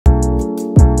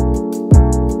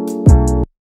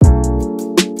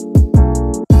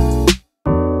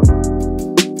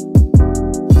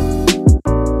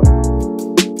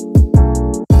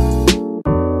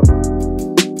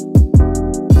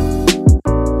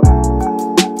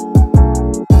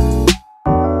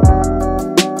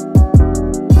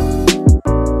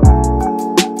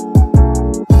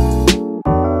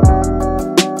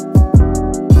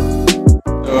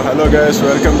guys,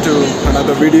 welcome to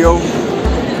another video.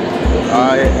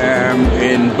 I am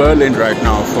in Berlin right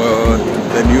now for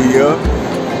the new year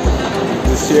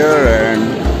this year, and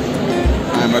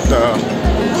I'm at the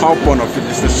Hauptbahnhof, which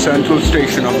is the central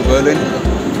station of Berlin,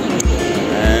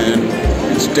 and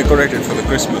it's decorated for the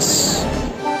Christmas.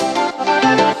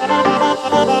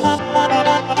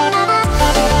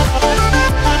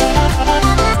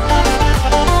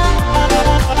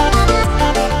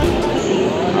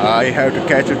 I have to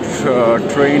catch a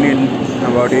train in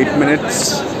about 8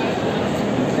 minutes,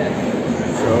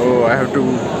 so I have to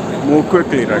move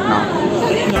quickly right now.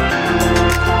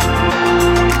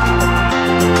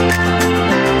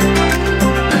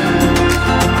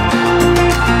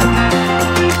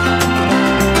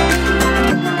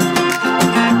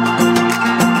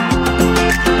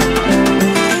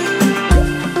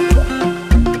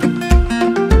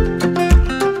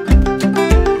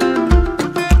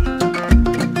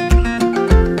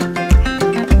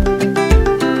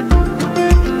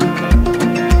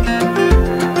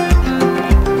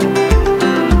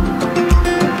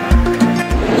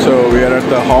 We are at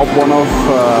the Hauptbahnhof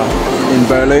in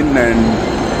Berlin, and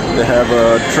they have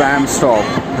a tram stop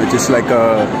which is like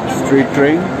a street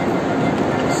train,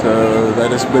 so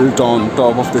that is built on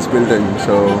top of this building,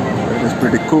 so it is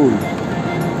pretty cool.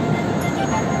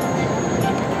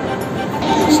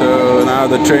 So now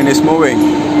the train is moving.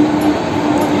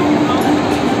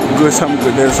 There's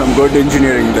some good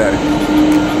engineering there.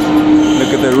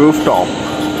 Look at the rooftop,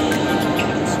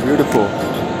 it's beautiful.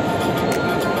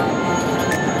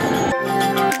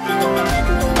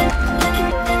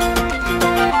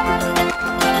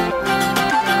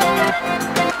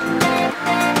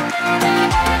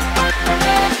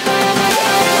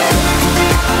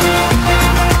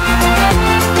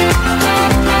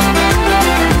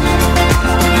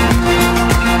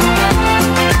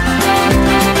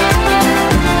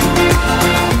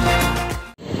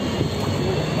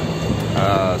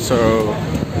 So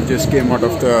we just came out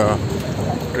of the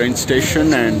train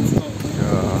station, and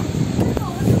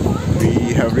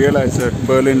we have realized that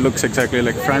Berlin looks exactly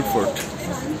like Frankfurt,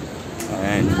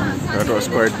 and that was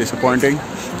quite disappointing.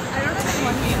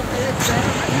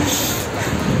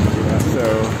 So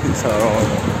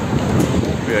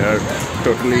we are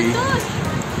totally,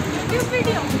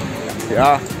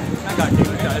 yeah.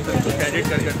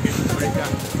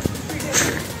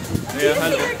 Yeah,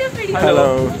 hello. Hello.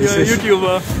 You're a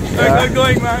YouTuber. How's it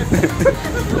going, man?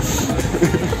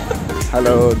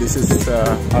 Hello, this is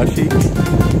Archie.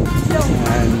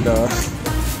 And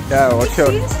yeah, what's your...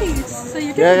 Seriously? So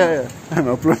you Yeah. I'm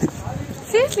uploading.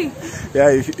 Seriously? Yeah,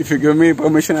 if you give me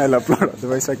permission, I'll upload.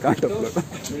 Otherwise, I can't upload.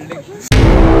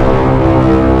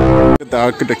 The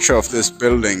architecture of this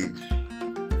building.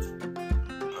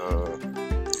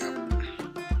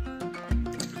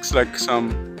 Looks like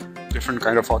some different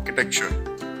kind of architecture.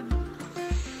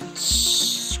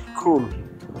 It's cool.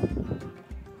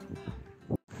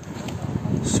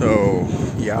 So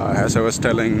yeah, as I was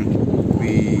telling,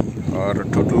 we are a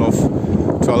total of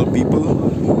 12 people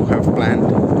who have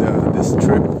planned this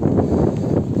trip.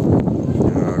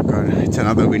 God, it's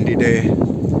another windy day.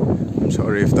 I'm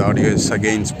sorry if the audio is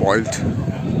again spoiled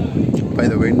by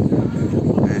the wind.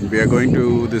 And we are going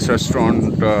to this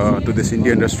restaurant, to this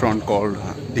Indian restaurant called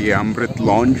the Amrit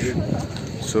Lounge.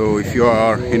 So if you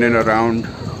are in and around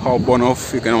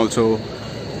Hauptbahnhof, you can also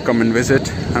come and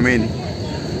visit. I mean,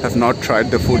 I've not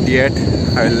tried the food yet.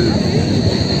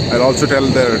 I'll also tell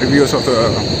the reviews of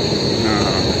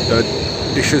the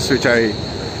dishes which I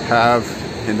have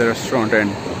in the restaurant,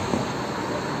 and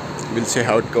we'll see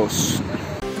how it goes.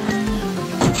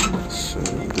 So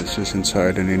this is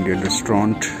inside an Indian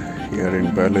restaurant here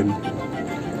in Berlin.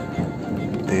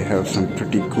 They have some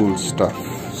pretty cool stuff.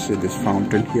 See this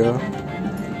fountain here,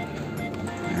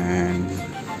 and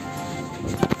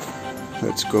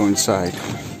let's go inside.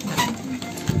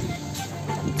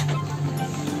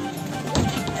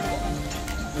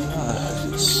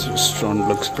 This restaurant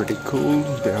looks pretty cool.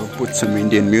 They have put some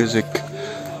Indian music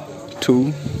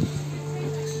too.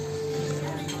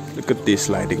 Look at these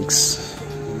lightings.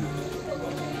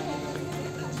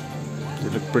 They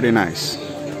look pretty nice.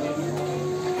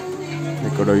 They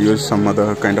could have used some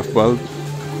other kind of bulb.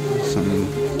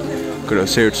 Could have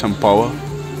saved some power,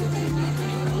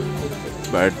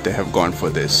 but they have gone for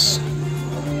this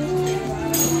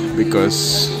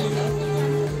because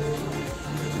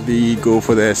we go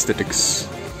for the aesthetics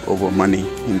over money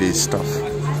in this stuff.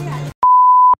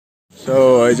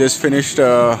 So I just finished.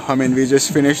 We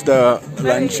just finished the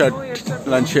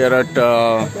lunch here at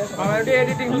the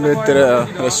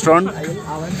restaurant.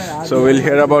 So we'll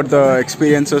hear about the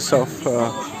experiences of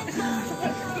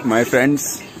my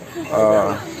friends.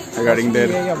 regarding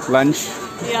their lunch.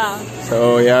 Yeah.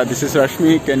 So yeah, this is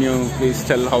Rashmi. Can you please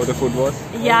tell how the food was?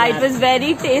 Yeah, it was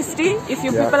very tasty. If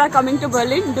you people are coming to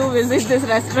Berlin, do visit this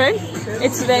restaurant.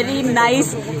 It's very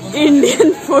nice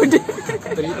Indian food.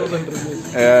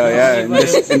 Yeah,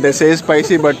 and they say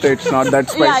spicy, but it's not that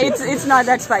spicy. Yeah, it's not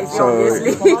that spicy, So,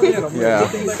 obviously. Yeah,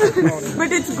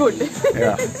 But it's good.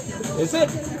 yeah.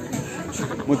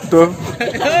 Muttu.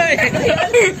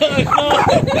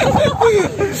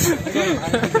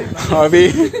 Avi,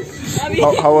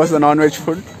 how was the non-veg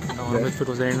food? Non-veg food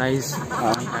was very nice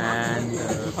and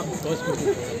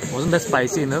wasn't that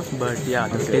spicy enough, but yeah,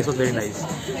 the taste was very nice.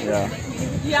 Yeah.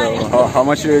 So how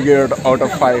much do you give out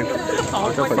of 5?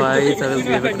 Out of 5, I will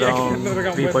give it around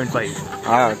 3.5.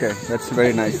 Ah, okay. That's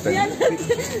very nice then.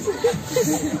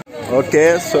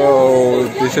 Okay, so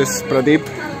this is Pradeep.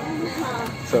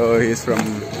 So he's from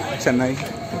Chennai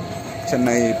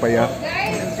Paya.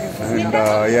 And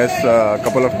he has a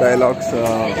couple of dialogues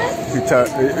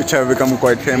which have become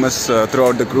quite famous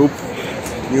throughout the group.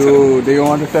 Do you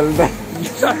want to tell the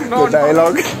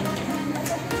dialogue?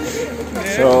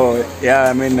 So yeah,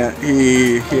 I mean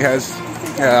he has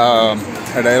a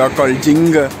dialogue called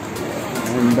Jing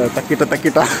and Takita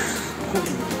Takita.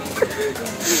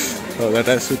 So that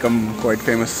has become quite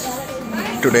famous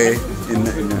today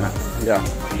yeah.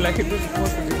 Like it was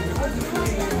supposed to be.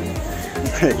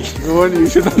 You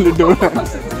should only do that.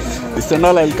 This and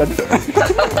all I'll cut.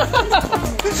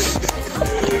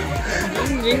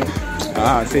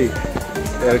 See,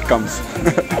 there it comes.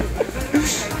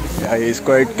 Yeah, he's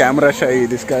quite camera shy,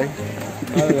 this guy.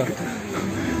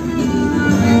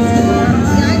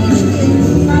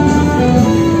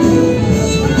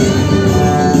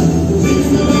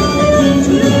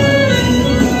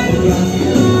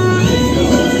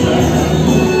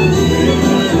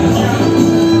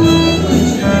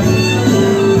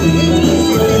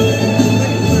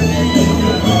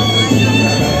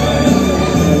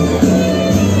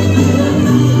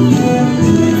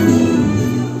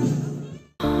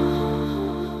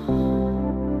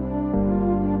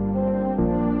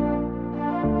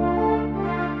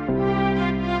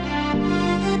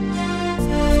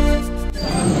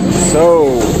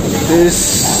 So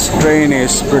this train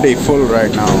is pretty full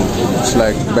right now. It's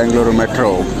like Bengaluru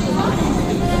Metro.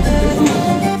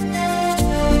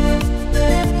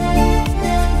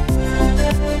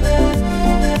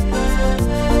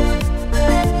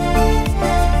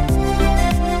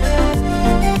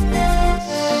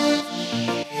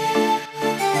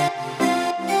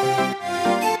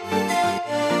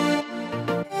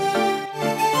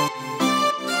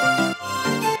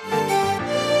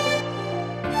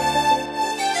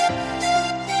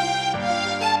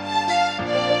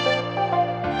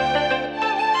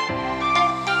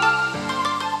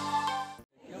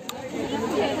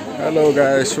 Hello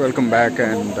guys, welcome back,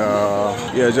 and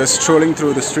we are just strolling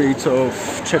through the streets of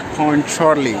Checkpoint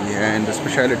Charlie, and the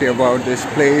speciality about this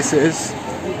place is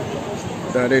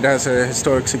that it has a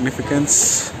historic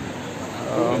significance.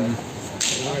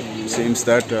 Seems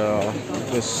that the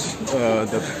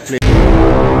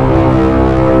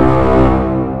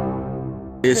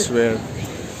place where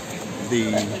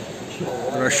the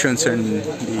Russians and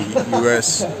the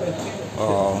US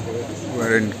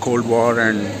were in Cold War,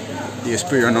 and the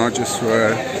espionages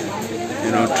were,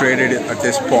 traded at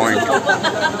this point.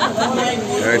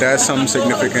 It has some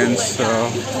significance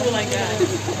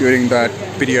during that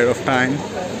period of time.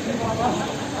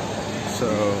 So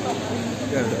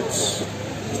yeah, that's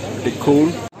pretty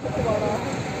cool.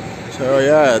 So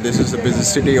yeah, this is the busy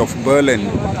city of Berlin.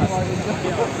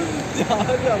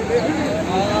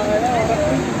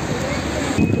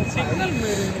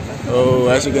 Oh,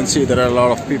 as you can see, there are a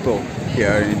lot of people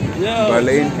here in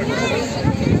Berlin.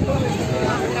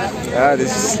 Yeah,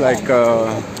 this is like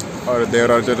or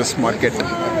there are just market.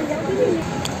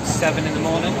 7 in the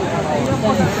morning.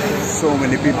 So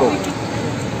many people.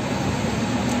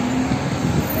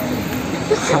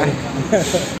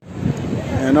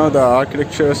 The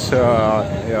architectures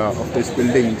of these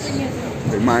buildings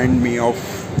remind me of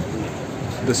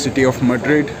the city of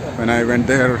Madrid when I went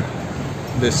there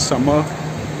this summer.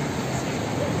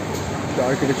 The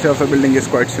architecture of the building is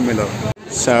quite similar.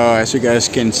 So as you guys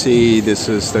can see, this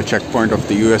is the checkpoint of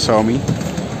the US Army.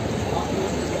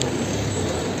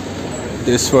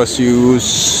 This was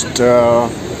used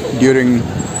during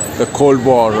the Cold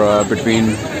War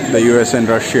between the US and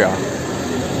Russia.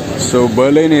 So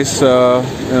Berlin is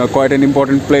quite an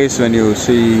important place when you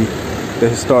see the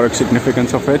historic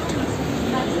significance of it.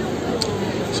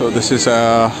 So this is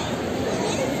a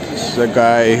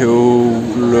guy who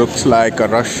looks like a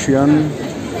Russian.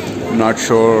 Not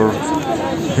sure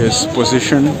his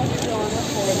position.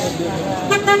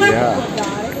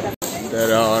 Yeah,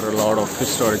 there are a lot of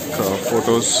historic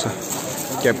photos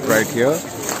kept right here.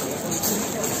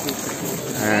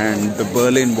 And the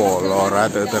Berlin Wall, or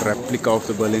rather the replica of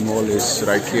the Berlin Wall, is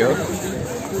right here.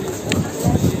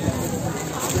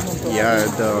 Yeah,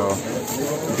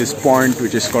 this point,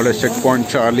 which is called as Checkpoint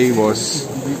Charlie, was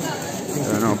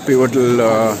pivotal,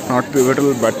 not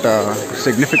pivotal, but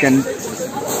significant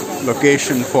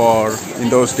location for in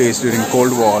those days during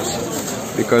Cold Wars,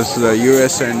 because the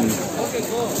US and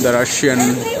the Russian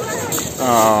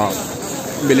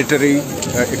military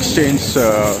exchanged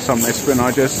some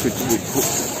espionages,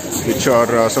 which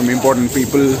are some important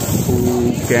people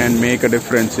who can make a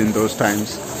difference in those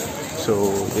times.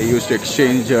 So they used to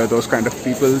exchange those kind of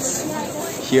peoples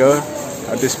here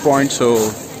at this point. So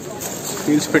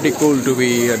feels pretty cool to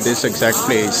be at this exact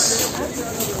place,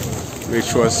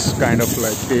 which was kind of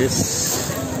like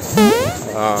this,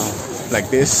 like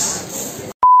this.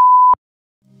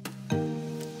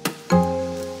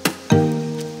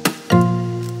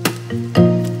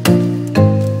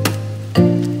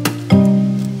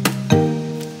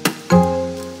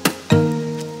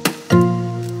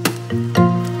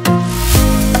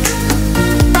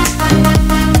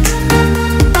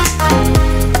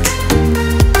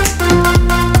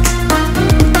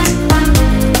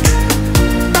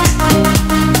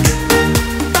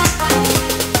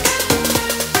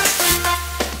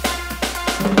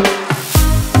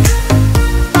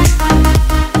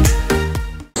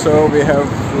 So we have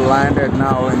landed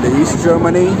now in the East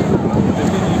Germany,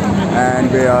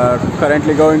 and we are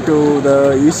currently going to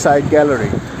the East Side Gallery.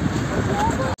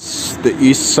 The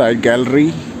East Side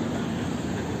Gallery.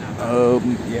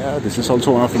 Yeah, this is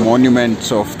also one of the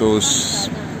monuments of those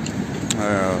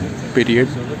period.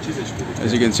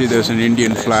 As you can see, there's an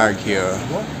Indian flag here.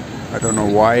 I don't know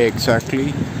why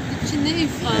exactly.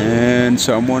 And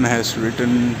someone has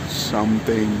written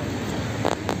something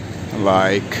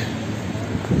like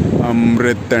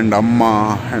Amrit and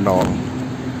Amma and all.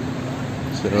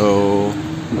 So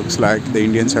looks like the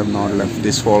Indians have not left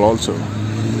this wall also,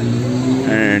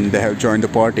 and they have joined the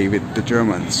party with the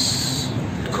Germans.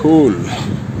 Cool.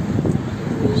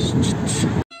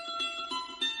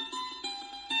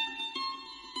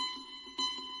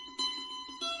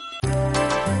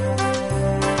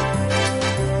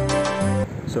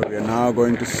 So we are now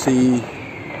going to see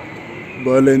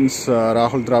Berlin's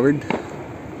Rahul Dravid,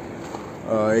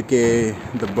 aka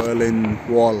the Berlin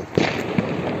Wall.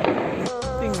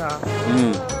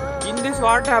 In this,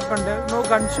 what happened? No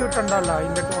gunshot and all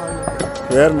in that wall.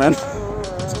 Where, man?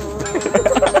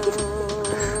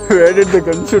 Where did the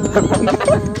gunshot happen?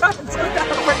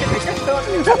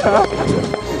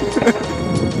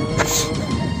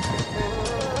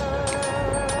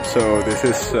 So this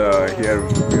is here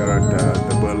we are at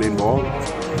the Berlin Wall.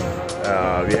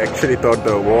 We actually thought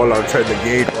the wall outside the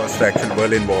gate was the actual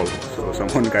Berlin Wall. So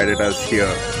someone guided us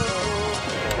here.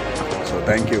 So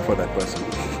thank you for that person.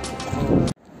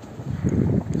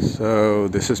 So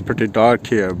this is pretty dark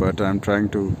here, but I'm trying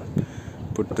to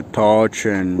put the torch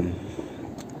and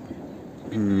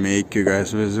make you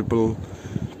guys visible.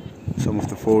 Some of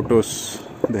the photos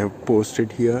they have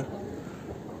posted here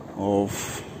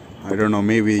of, I don't know,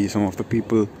 maybe some of the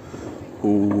people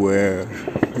who were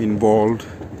involved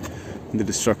in the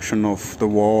destruction of the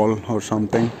wall or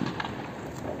something.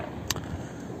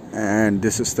 And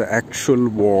this is the actual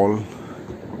wall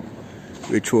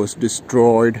which was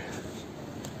destroyed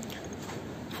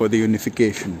for the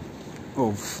unification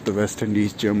of the West and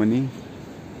East Germany.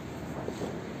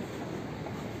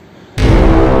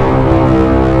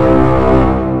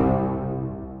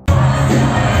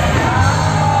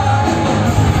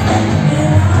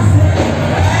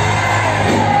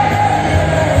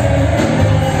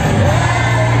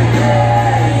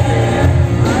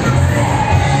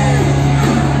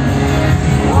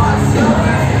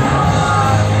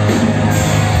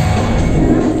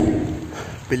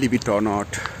 Believe it or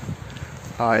not,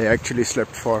 I actually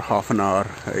slept for half an hour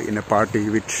in a party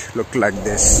which looked like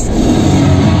this.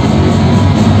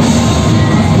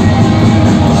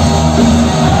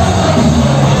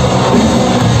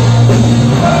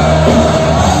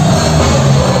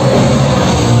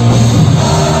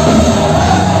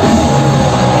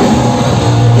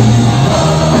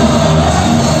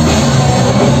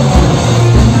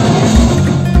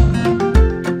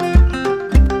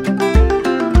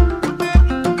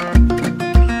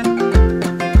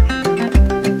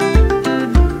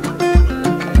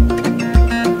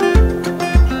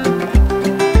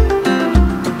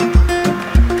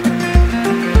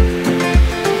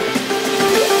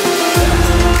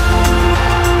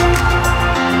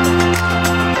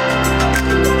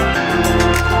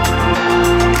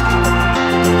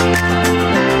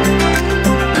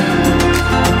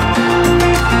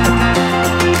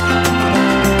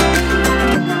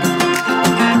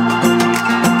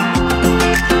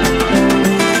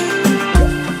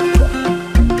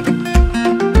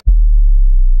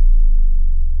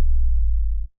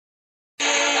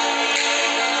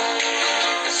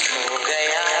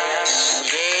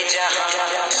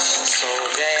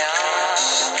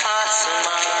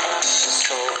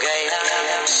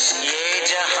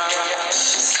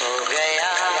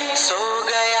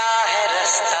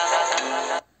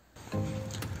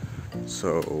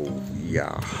 So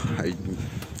yeah,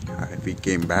 we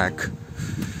came back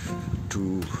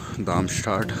to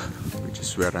Darmstadt, which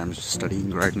is where I'm studying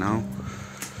right now,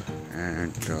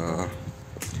 and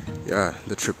yeah,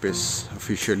 the trip is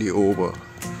officially over,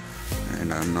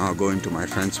 and I'm now going to my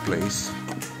friend's place.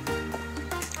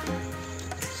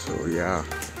 So yeah,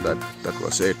 that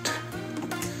was it.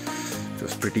 It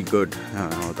was pretty good.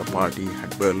 The party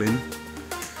at Berlin.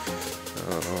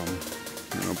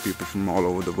 People from all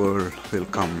over the world will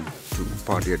come to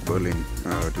party at Berlin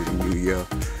during New Year.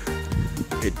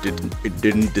 It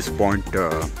didn't disappoint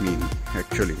me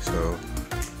actually, so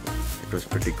it was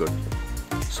pretty good.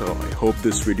 So I hope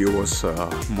this video was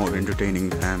more entertaining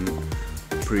than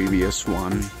the previous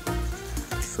one.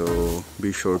 So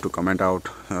be sure to comment out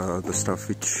the stuff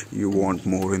which you want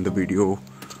more in the video,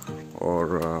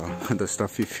 or the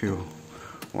stuff if you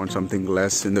want something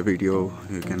less in the video,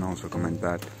 you can also comment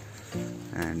that.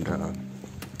 And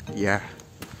yeah,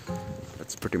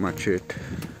 that's pretty much it.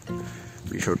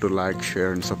 Be sure to like,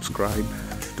 share and subscribe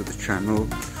to the channel,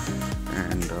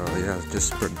 and yeah, just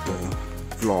spread the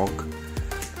vlog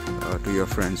to your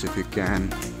friends if you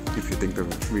can, if you think the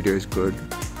video is good.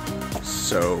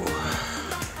 So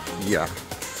yeah,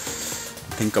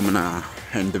 I think I'm gonna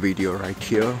end the video right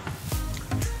here.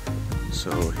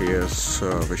 So here's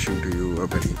wishing to you a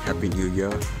very happy new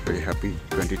year, very happy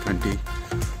 2020.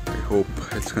 I hope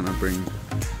it's gonna bring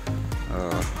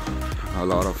a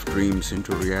lot of dreams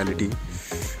into reality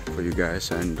for you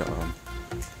guys, and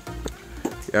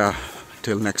yeah,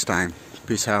 till next time,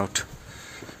 peace out.